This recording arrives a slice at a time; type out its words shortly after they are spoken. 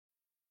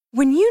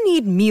When you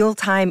need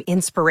mealtime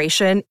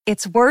inspiration,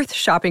 it's worth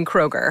shopping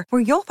Kroger,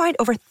 where you'll find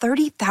over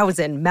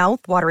 30,000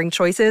 mouth-watering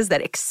choices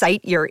that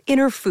excite your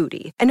inner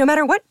foodie. And no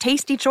matter what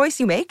tasty choice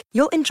you make,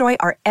 you'll enjoy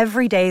our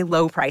everyday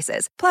low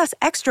prices, plus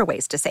extra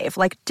ways to save,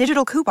 like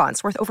digital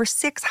coupons worth over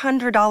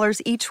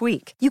 $600 each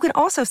week. You can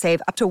also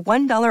save up to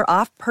 $1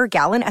 off per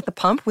gallon at the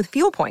pump with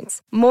fuel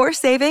points. More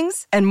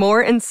savings and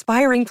more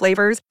inspiring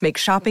flavors make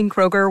shopping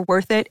Kroger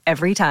worth it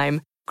every time.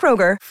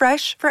 Kroger,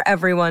 fresh for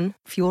everyone.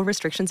 Fuel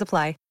restrictions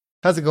apply.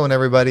 How's it going,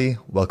 everybody?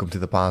 Welcome to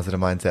the Positive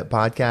Mindset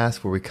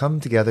Podcast, where we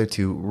come together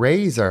to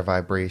raise our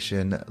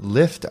vibration,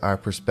 lift our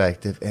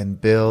perspective,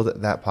 and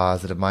build that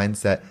positive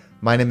mindset.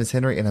 My name is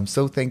Henry, and I'm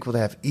so thankful to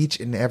have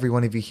each and every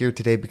one of you here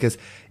today, because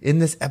in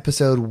this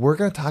episode, we're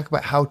going to talk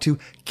about how to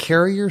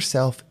carry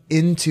yourself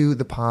into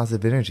the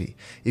positive energy.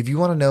 If you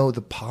want to know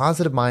the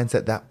positive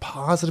mindset, that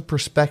positive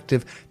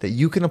perspective that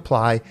you can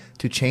apply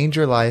to change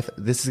your life,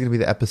 this is going to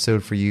be the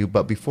episode for you.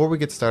 But before we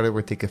get started,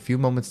 we're going to take a few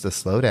moments to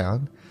slow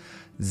down,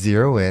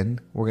 zero in.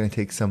 We're going to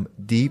take some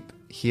deep,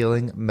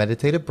 healing,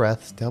 meditative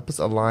breaths to help us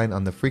align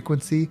on the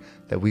frequency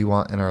that we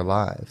want in our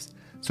lives.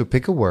 So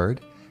pick a word.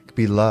 It could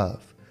be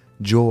love,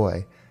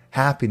 joy,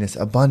 happiness,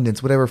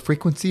 abundance, whatever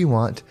frequency you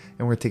want.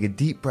 And we're going to take a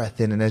deep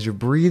breath in. And as you're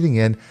breathing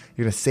in,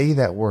 you're going to say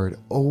that word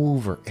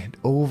over and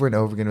over and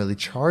over again. Really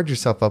charge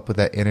yourself up with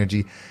that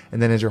energy.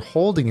 And then as you're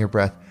holding your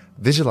breath,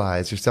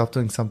 visualize yourself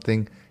doing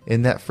something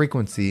in that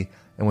frequency.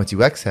 And once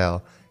you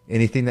exhale,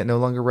 anything that no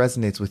longer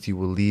resonates with you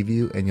will leave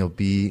you, and you'll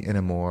be in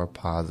a more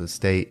positive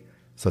state.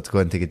 So let's go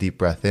ahead and take a deep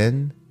breath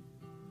in.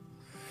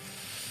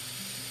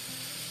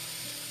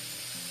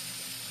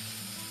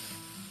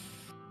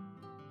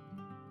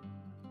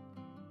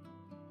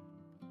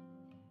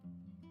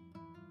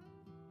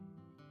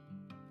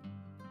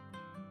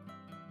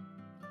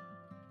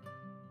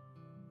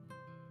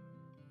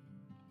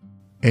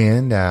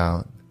 And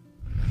out.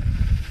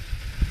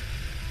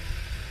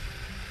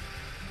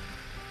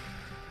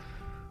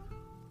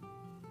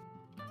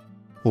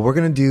 Well, we're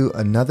going to do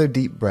another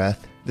deep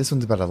breath. This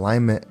one's about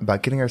alignment,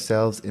 about getting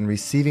ourselves in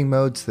receiving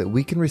mode so that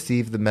we can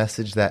receive the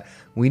message that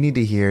we need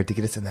to hear to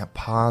get us in that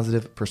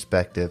positive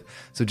perspective.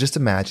 So just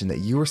imagine that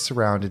you are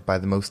surrounded by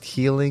the most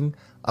healing,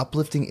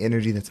 uplifting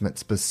energy that's meant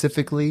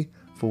specifically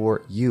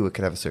for you. It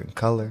could have a certain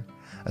color,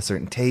 a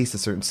certain taste, a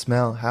certain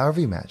smell, however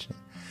you imagine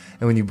it.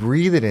 And when you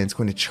breathe it in, it's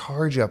going to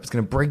charge you up. It's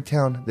going to break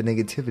down the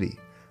negativity,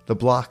 the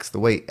blocks, the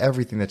weight,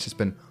 everything that's just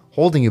been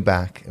holding you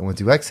back. And once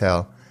you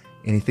exhale,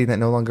 anything that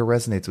no longer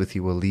resonates with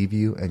you will leave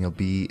you, and you'll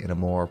be in a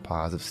more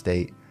positive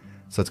state.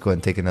 So let's go ahead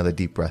and take another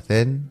deep breath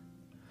in.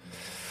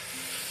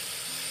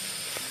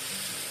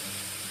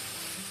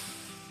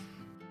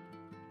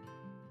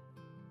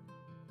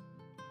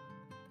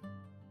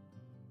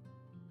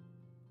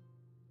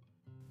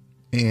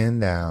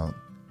 And out.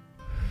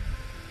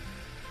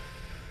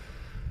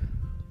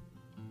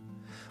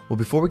 Well,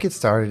 before we get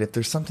started, if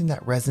there's something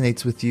that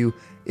resonates with you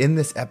in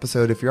this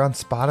episode, if you're on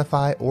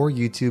Spotify or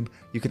YouTube,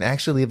 you can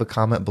actually leave a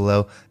comment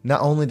below.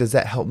 Not only does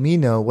that help me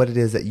know what it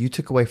is that you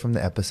took away from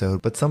the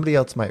episode, but somebody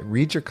else might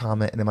read your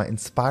comment and it might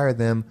inspire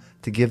them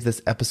to give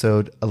this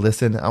episode a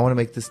listen. I want to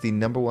make this the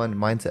 #1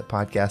 mindset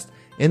podcast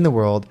in the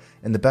world,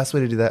 and the best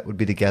way to do that would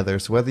be together.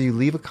 So whether you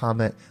leave a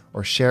comment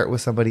or share it with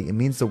somebody, it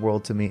means the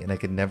world to me, and I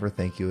could never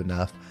thank you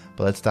enough.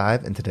 But let's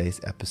dive into today's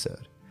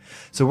episode.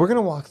 So we're going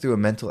to walk through a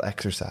mental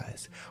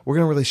exercise. We're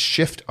going to really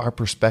shift our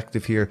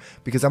perspective here,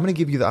 because I'm going to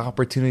give you the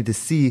opportunity to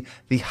see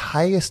the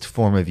highest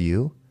form of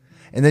you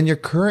and then your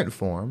current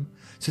form,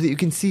 so that you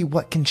can see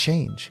what can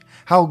change,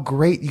 how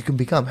great you can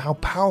become, how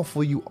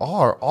powerful you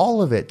are.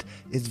 All of it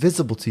is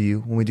visible to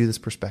you when we do this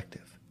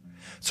perspective.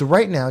 So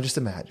right now, just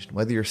imagine,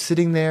 whether you're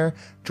sitting there,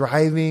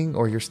 driving,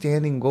 or you're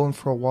standing, going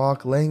for a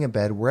walk, laying in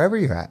bed, wherever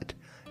you're at,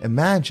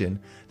 imagine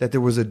that there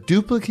was a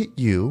duplicate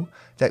you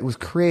that was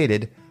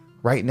created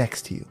right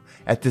next to you.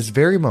 At this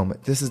very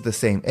moment, this is the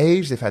same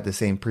age, they've had the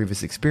same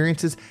previous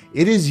experiences.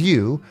 It is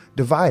you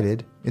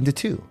divided into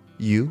two,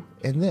 you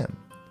and them.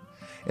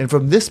 And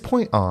from this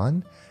point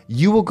on,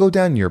 you will go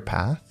down your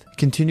path,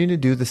 continue to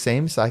do the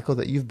same cycle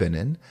that you've been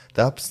in,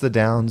 the ups, the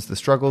downs, the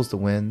struggles, the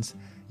wins.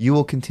 You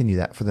will continue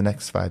that for the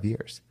next 5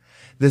 years.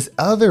 This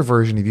other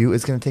version of you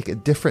is going to take a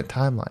different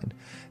timeline.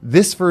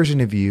 This version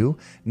of you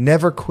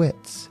never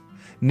quits,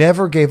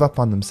 never gave up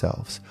on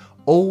themselves,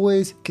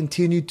 always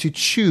continued to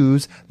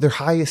choose their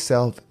highest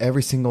self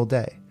every single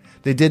day.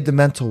 They did the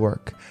mental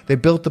work. They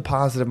built the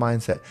positive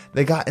mindset.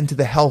 They got into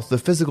the health, the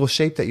physical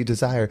shape that you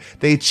desire.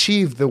 They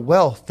achieved the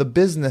wealth, the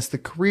business, the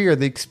career,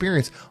 the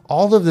experience,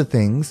 all of the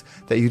things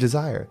that you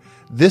desire.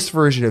 This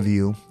version of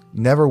you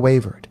never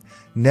wavered,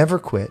 never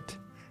quit,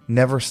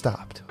 never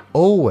stopped,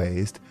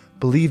 always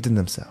believed in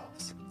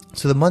themselves.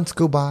 So the months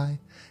go by,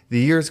 the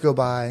years go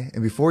by,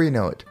 and before you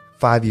know it,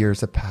 5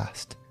 years have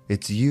passed.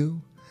 It's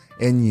you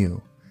and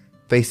you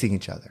facing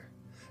each other.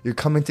 You're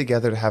coming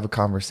together to have a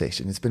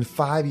conversation. It's been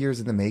 5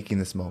 years in the making,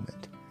 this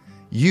moment.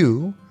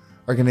 You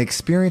are going to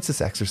experience this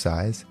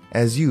exercise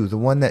as you, the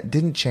one that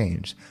didn't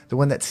change, the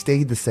one that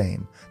stayed the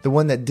same, the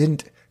one that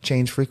didn't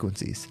change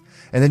frequencies.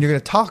 And then you're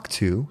going to talk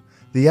to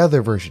the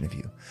other version of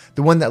you,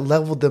 the one that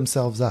leveled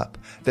themselves up,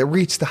 that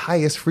reached the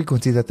highest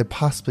frequency that they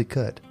possibly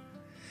could.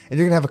 And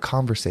you're going to have a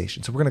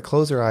conversation. So we're going to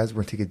close our eyes.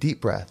 We're going to take a deep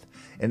breath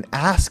and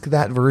ask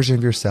that version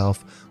of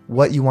yourself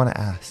what you want to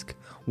ask.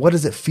 What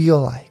does it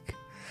feel like?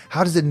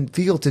 How does it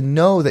feel to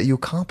know that you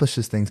accomplished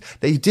these things,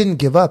 that you didn't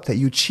give up, that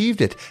you achieved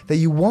it, that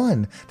you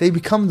won, that you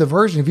become the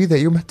version of you that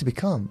you're meant to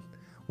become?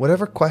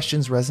 Whatever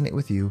questions resonate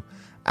with you,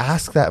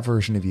 ask that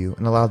version of you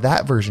and allow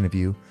that version of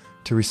you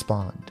to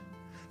respond.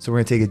 So we're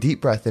going to take a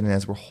deep breath in, and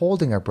as we're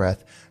holding our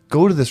breath,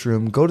 go to this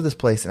room, go to this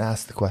place, and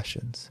ask the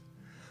questions.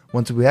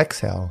 Once we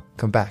exhale,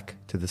 come back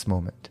to this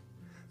moment.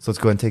 So let's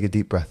go ahead and take a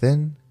deep breath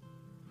in.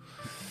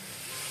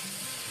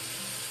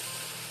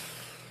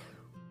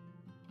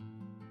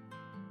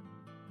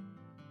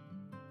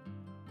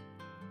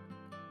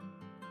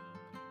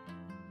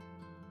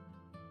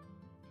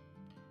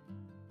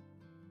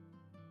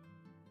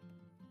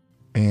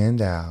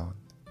 And out.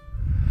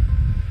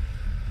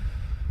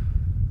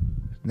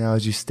 Now,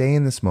 as you stay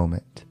in this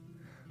moment,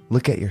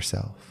 look at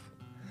yourself.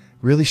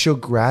 Really show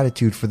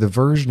gratitude for the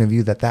version of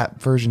you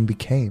that version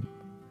became.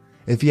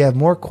 If you have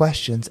more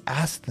questions,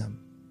 ask them.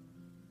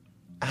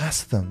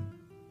 Ask them.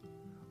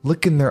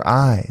 Look in their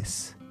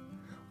eyes.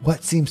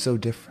 What seems so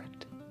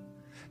different?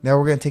 Now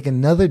we're going to take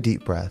another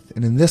deep breath.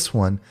 And in this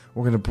one,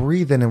 we're going to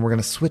breathe in and we're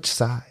going to switch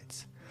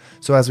sides.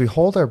 So as we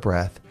hold our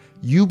breath,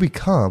 you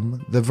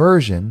become the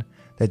version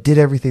that did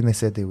everything they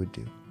said they would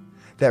do,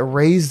 that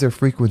raised their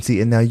frequency.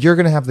 And now you're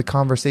going to have the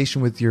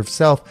conversation with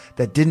yourself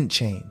that didn't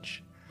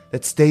change,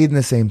 that stayed in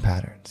the same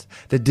patterns,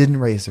 that didn't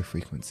raise their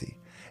frequency.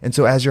 And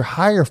so as your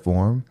higher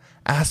form,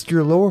 ask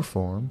your lower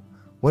form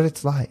what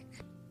it's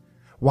like.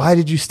 Why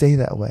did you stay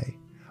that way?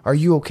 Are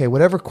you okay?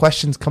 Whatever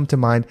questions come to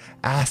mind,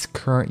 ask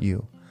current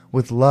you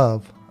with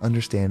love,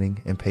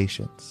 understanding, and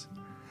patience.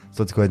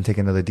 So let's go ahead and take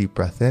another deep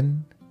breath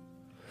in.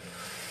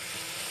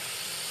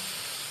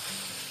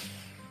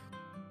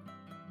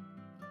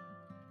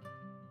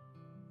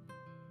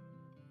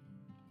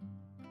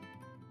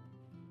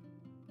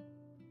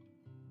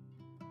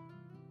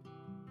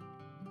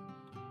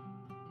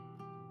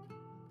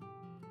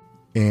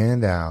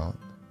 And out.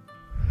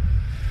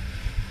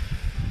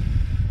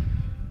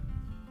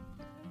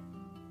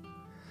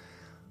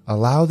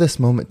 Allow this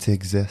moment to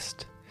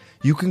exist.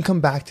 You can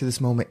come back to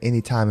this moment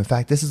anytime. In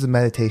fact, this is a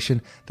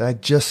meditation that I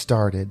just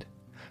started,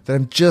 that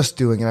I'm just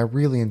doing, and I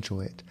really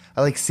enjoy it.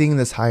 I like seeing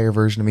this higher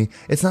version of me.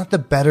 It's not the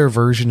better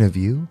version of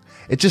you.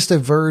 It's just a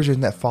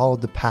version that followed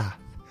the path,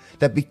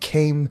 that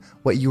became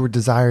what you were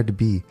desired to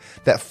be,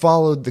 that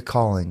followed the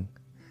calling.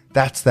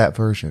 That's that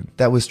version.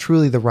 That was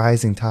truly the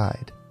rising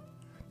tide.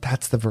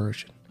 That's the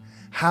version.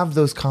 Have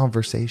those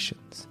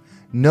conversations.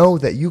 Know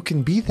that you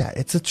can be that.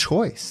 It's a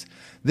choice.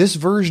 This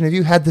version of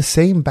you had the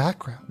same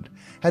background,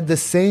 had the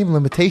same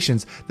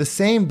limitations, the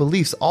same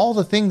beliefs, all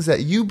the things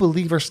that you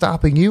believe are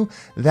stopping you,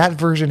 that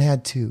version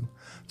had too.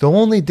 The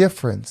only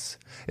difference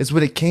is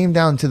when it came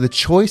down to the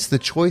choice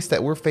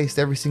that we're faced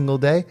every single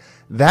day,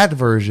 that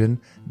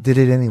version did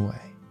it anyway.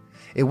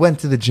 It went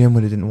to the gym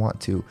when it didn't want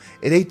to.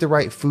 It ate the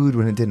right food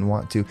when it didn't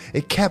want to.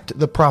 It kept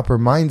the proper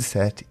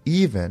mindset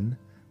even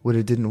when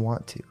it didn't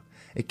want to.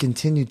 It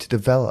continued to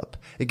develop.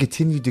 It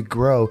continued to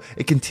grow.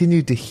 It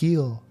continued to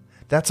heal.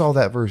 That's all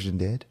that version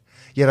did.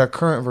 Yet our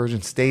current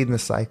version stayed in the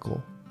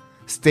cycle,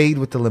 stayed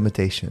with the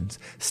limitations,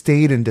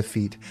 stayed in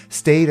defeat,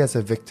 stayed as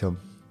a victim.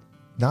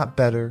 Not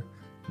better,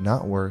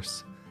 not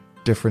worse,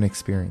 different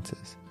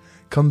experiences.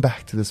 Come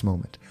back to this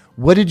moment.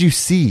 What did you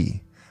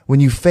see when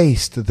you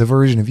faced the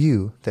version of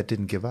you that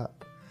didn't give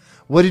up?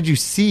 What did you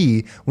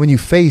see when you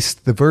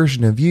faced the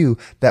version of you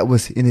that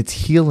was in its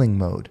healing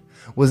mode,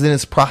 was in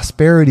its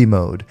prosperity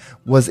mode,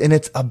 was in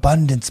its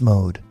abundance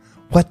mode?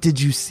 What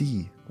did you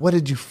see? What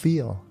did you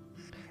feel?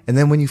 And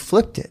then when you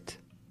flipped it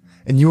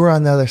and you were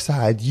on the other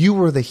side, you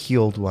were the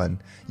healed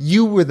one.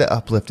 You were the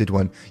uplifted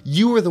one.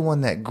 You were the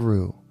one that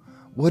grew.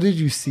 What did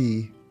you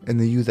see in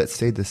the you that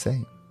stayed the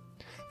same?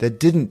 That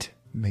didn't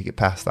make it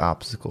past the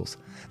obstacles,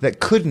 that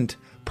couldn't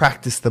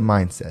practice the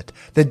mindset,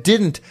 that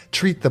didn't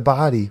treat the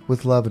body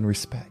with love and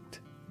respect?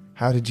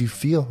 How did you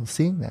feel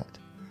seeing that?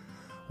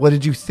 What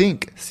did you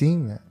think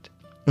seeing that?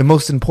 And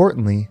most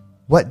importantly,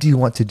 what do you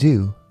want to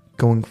do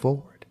going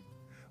forward?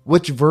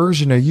 Which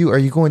version of you are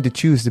you going to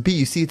choose to be?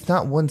 You see, it's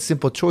not one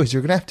simple choice.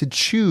 You're going to have to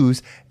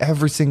choose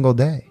every single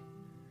day.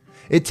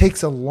 It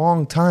takes a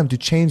long time to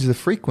change the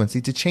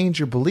frequency, to change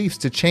your beliefs,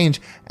 to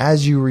change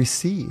as you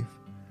receive,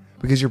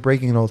 because you're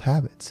breaking old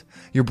habits.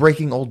 You're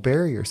breaking old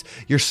barriers.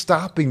 You're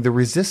stopping the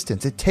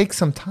resistance. It takes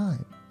some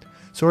time.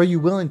 So are you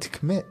willing to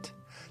commit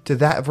to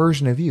that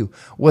version of you?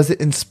 Was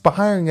it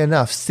inspiring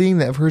enough seeing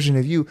that version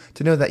of you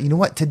to know that, you know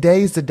what,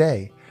 today is the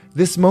day.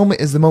 This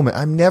moment is the moment.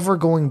 I'm never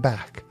going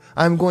back.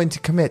 I'm going to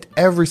commit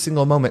every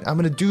single moment. I'm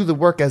going to do the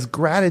work as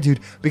gratitude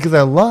because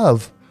I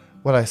love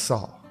what I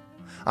saw.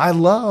 I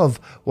love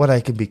what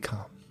I can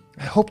become.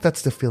 I hope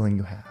that's the feeling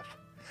you have.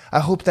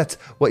 I hope that's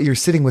what you're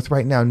sitting with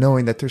right now,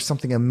 knowing that there's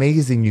something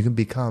amazing you can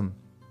become.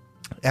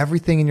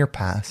 Everything in your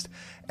past,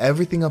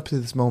 everything up to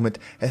this moment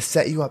has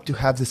set you up to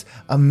have this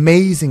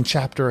amazing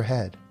chapter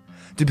ahead.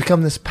 to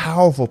become this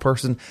powerful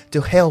person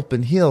to help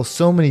and heal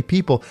so many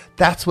people.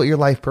 That's what your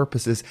life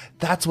purpose is.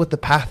 That's what the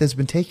path has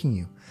been taking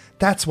you.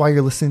 That's why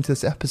you're listening to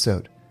this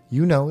episode.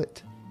 You know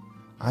it.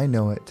 I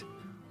know it.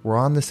 We're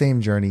on the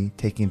same journey,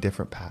 taking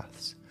different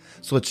paths.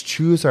 So let's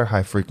choose our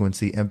high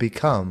frequency and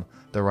become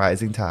the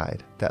rising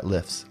tide that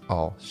lifts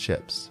all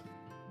ships.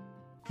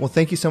 Well,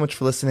 thank you so much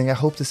for listening. I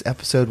hope this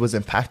episode was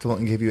impactful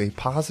and gave you a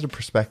positive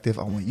perspective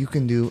on what you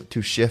can do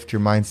to shift your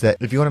mindset.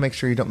 If you want to make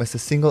sure you don't miss a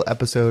single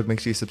episode, make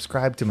sure you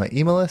subscribe to my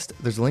email list.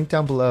 There's a link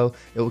down below.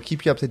 It will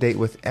keep you up to date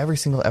with every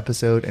single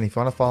episode. And if you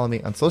want to follow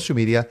me on social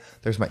media,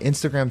 there's my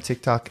Instagram,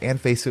 TikTok,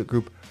 and Facebook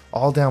group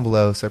all down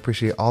below. So I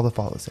appreciate all the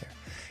follows there.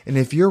 And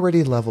if you're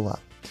ready to level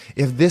up,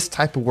 if this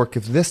type of work,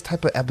 if this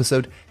type of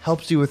episode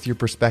helps you with your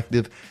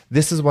perspective,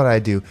 this is what I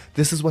do.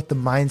 This is what the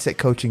mindset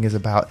coaching is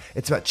about.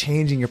 It's about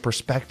changing your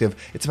perspective.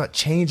 It's about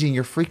changing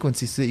your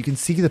frequency so that you can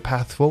see the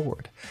path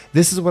forward.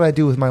 This is what I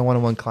do with my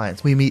one-on-one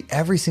clients. We meet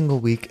every single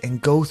week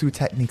and go through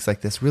techniques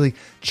like this, really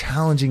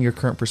challenging your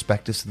current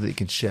perspective so that you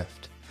can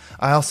shift.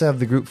 I also have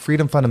the group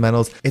Freedom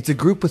Fundamentals. It's a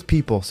group with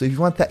people. So if you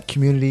want that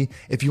community,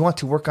 if you want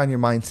to work on your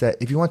mindset,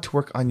 if you want to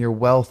work on your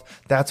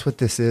wealth, that's what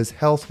this is.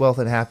 Health, wealth,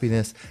 and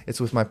happiness.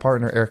 It's with my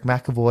partner, Eric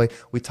McAvoy.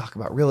 We talk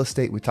about real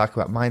estate. We talk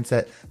about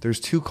mindset.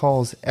 There's 2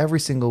 calls every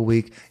single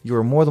week. You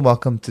are more than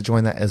welcome to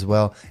join that as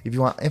well. If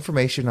you want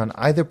information on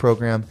either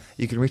program,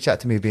 you can reach out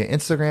to me via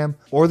Instagram,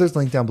 or there's a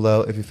link down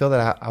below. If you fill that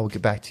out, I will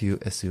get back to you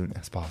as soon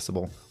as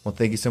possible. Well,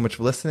 thank you so much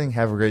for listening.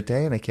 Have a great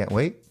day, and I can't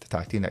wait to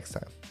talk to you next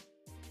time.